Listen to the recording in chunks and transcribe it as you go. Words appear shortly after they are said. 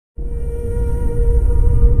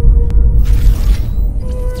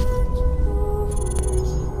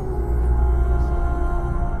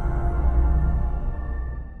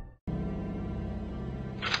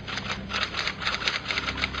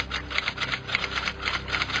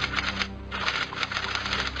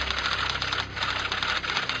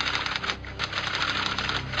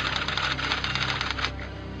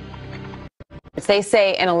They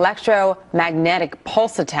say an electromagnetic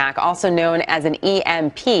pulse attack, also known as an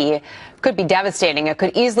EMP, could be devastating. It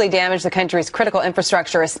could easily damage the country's critical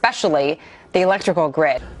infrastructure, especially the electrical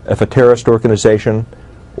grid. If a terrorist organization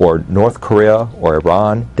or North Korea or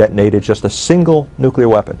Iran detonated just a single nuclear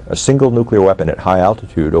weapon at high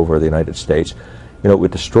altitude over the United States, it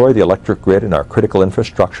would destroy the electric grid and our critical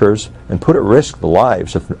infrastructures and put at risk the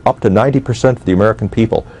lives of up to 90% of the American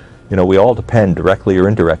people. We all depend directly or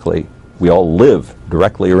indirectly. We all live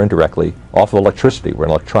directly or indirectly off of electricity. We're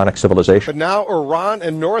an electronic civilization. But now Iran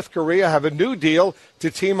and North Korea have a new deal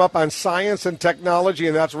to team up on science and technology,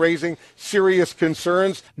 and that's raising serious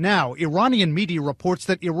concerns. Now, Iranian media reports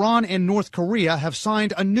that Iran and North Korea have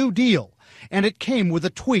signed a new deal, and it came with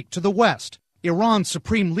a tweak to the West. Iran's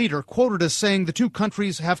supreme leader quoted as saying the two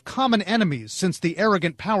countries have common enemies since the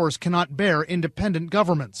arrogant powers cannot bear independent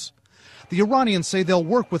governments. The Iranians say they'll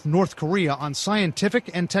work with North Korea on scientific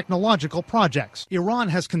and technological projects. Iran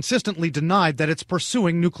has consistently denied that it's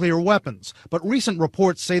pursuing nuclear weapons, but recent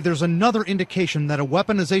reports say there's another indication that a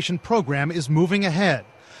weaponization program is moving ahead.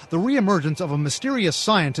 The reemergence of a mysterious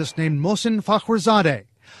scientist named Mohsen Fakhrizadeh.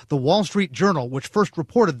 The Wall Street Journal, which first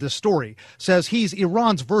reported this story, says he's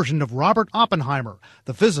Iran's version of Robert Oppenheimer,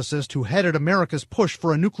 the physicist who headed America's push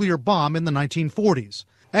for a nuclear bomb in the 1940s.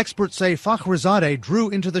 Experts say Fakhrizadeh drew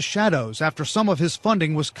into the shadows after some of his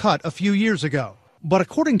funding was cut a few years ago. But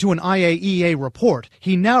according to an IAEA report,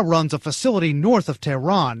 he now runs a facility north of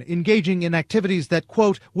Tehran, engaging in activities that,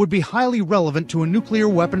 quote, would be highly relevant to a nuclear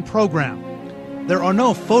weapon program. There are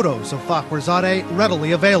no photos of Fakhrizadeh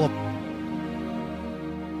readily available.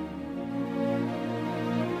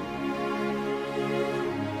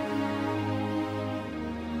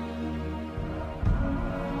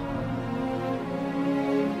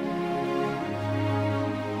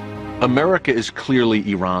 America is clearly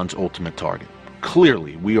Iran's ultimate target.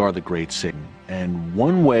 Clearly, we are the great Satan. And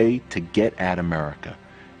one way to get at America,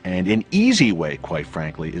 and an easy way, quite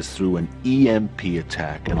frankly, is through an EMP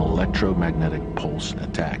attack, an electromagnetic pulse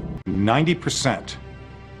attack. 90%,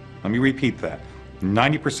 let me repeat that,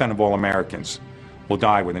 90% of all Americans will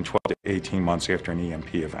die within 12 to 18 months after an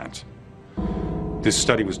EMP event. This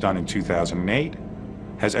study was done in 2008.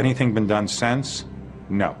 Has anything been done since?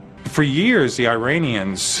 No. For years, the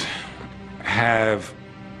Iranians have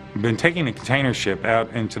been taking a container ship out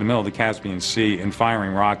into the middle of the Caspian Sea and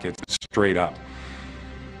firing rockets straight up.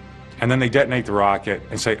 And then they detonate the rocket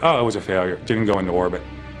and say, oh, it was a failure, it didn't go into orbit.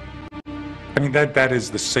 I mean, that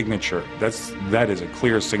is the signature. That is a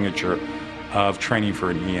clear signature of training for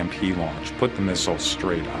an EMP launch. Put the missile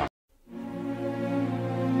straight up.